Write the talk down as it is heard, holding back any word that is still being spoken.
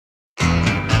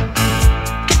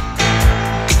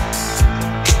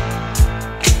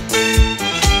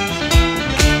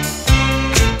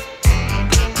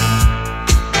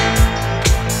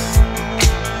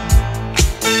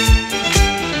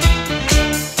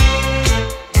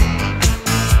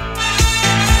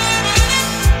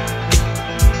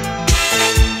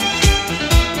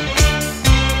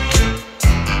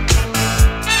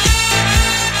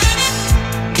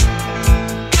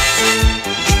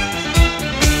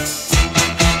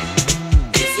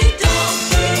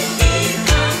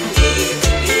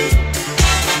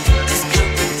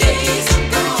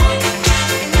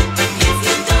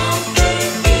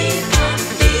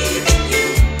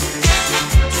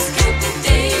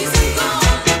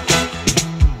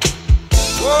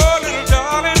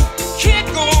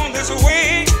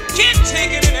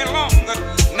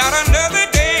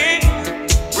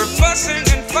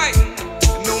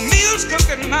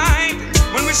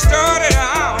we started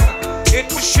out, it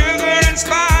was sugar and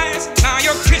spice. Now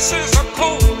your kisses are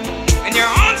cold and your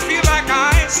arms feel like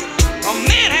ice. A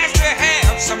man has to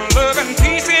have some love and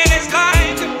peace in his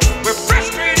life. We're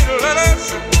frustrated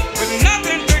lovers with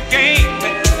nothing to gain.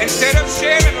 Instead of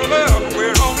sharing love,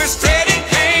 we're only spreading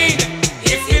pain.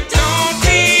 If you don't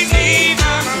believe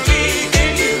I'm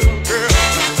leaving you, girl,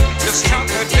 just count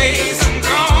the days I'm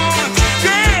gone.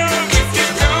 Girl, if you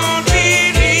don't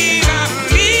believe I'm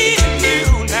leaving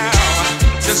you now,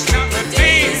 just count the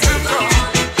days I'm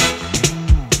gone.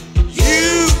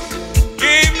 You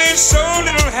gave me so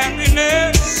little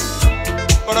happiness,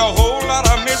 but a whole lot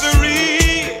of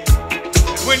misery.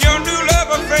 When your new love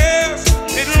affairs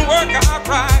didn't work out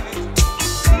right,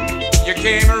 you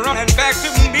came running back to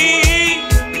me,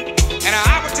 and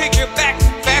I would take you back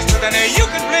faster than you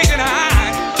could blink an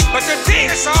eye. But today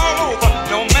it's all over,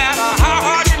 no matter how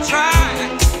hard you try.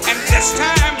 And this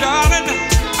time, darling,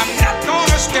 I'm not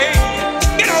gonna stay.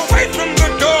 Get away from the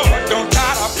door, don't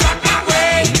try to block my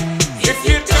way. If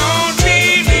you don't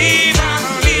believe I'm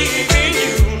leaving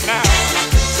you now,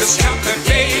 just count the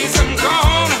days I'm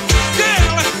gone.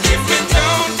 Girl, if you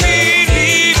don't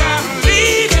believe I'm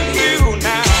leaving you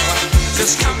now,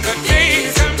 just count the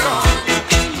days I'm gone.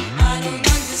 I don't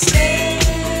understand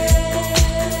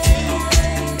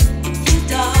you,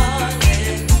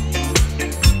 darling.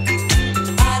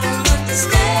 I don't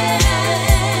understand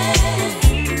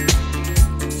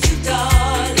you,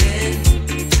 darling.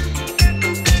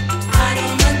 I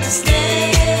don't understand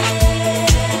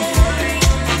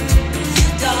you,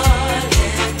 darling.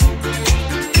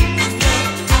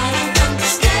 I don't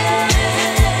understand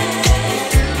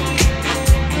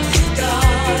you,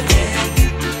 darling.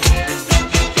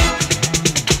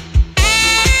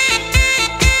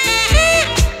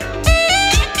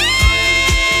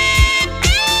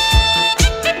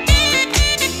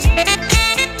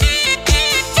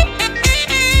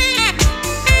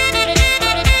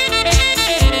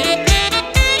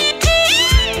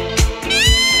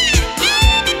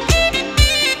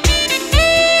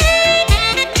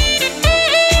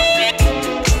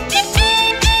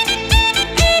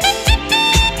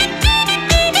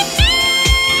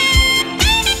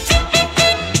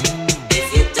 If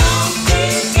you don't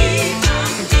believe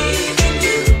I'm leaving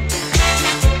you,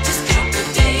 just count the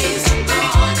days I'm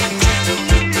gone.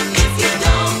 If you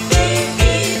don't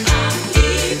believe I'm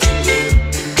leaving you,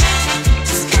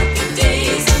 just count the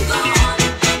days I'm gone.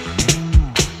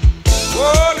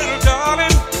 Oh, little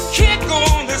darling, can't go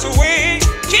on this way.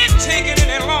 Can't take it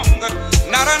any longer,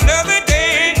 not another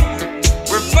day.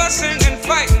 We're fussing and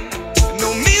fighting,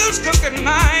 no meals cooked at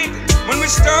night. When we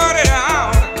started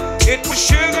out, it was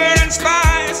sugar and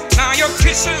spice. Now your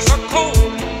kisses are cold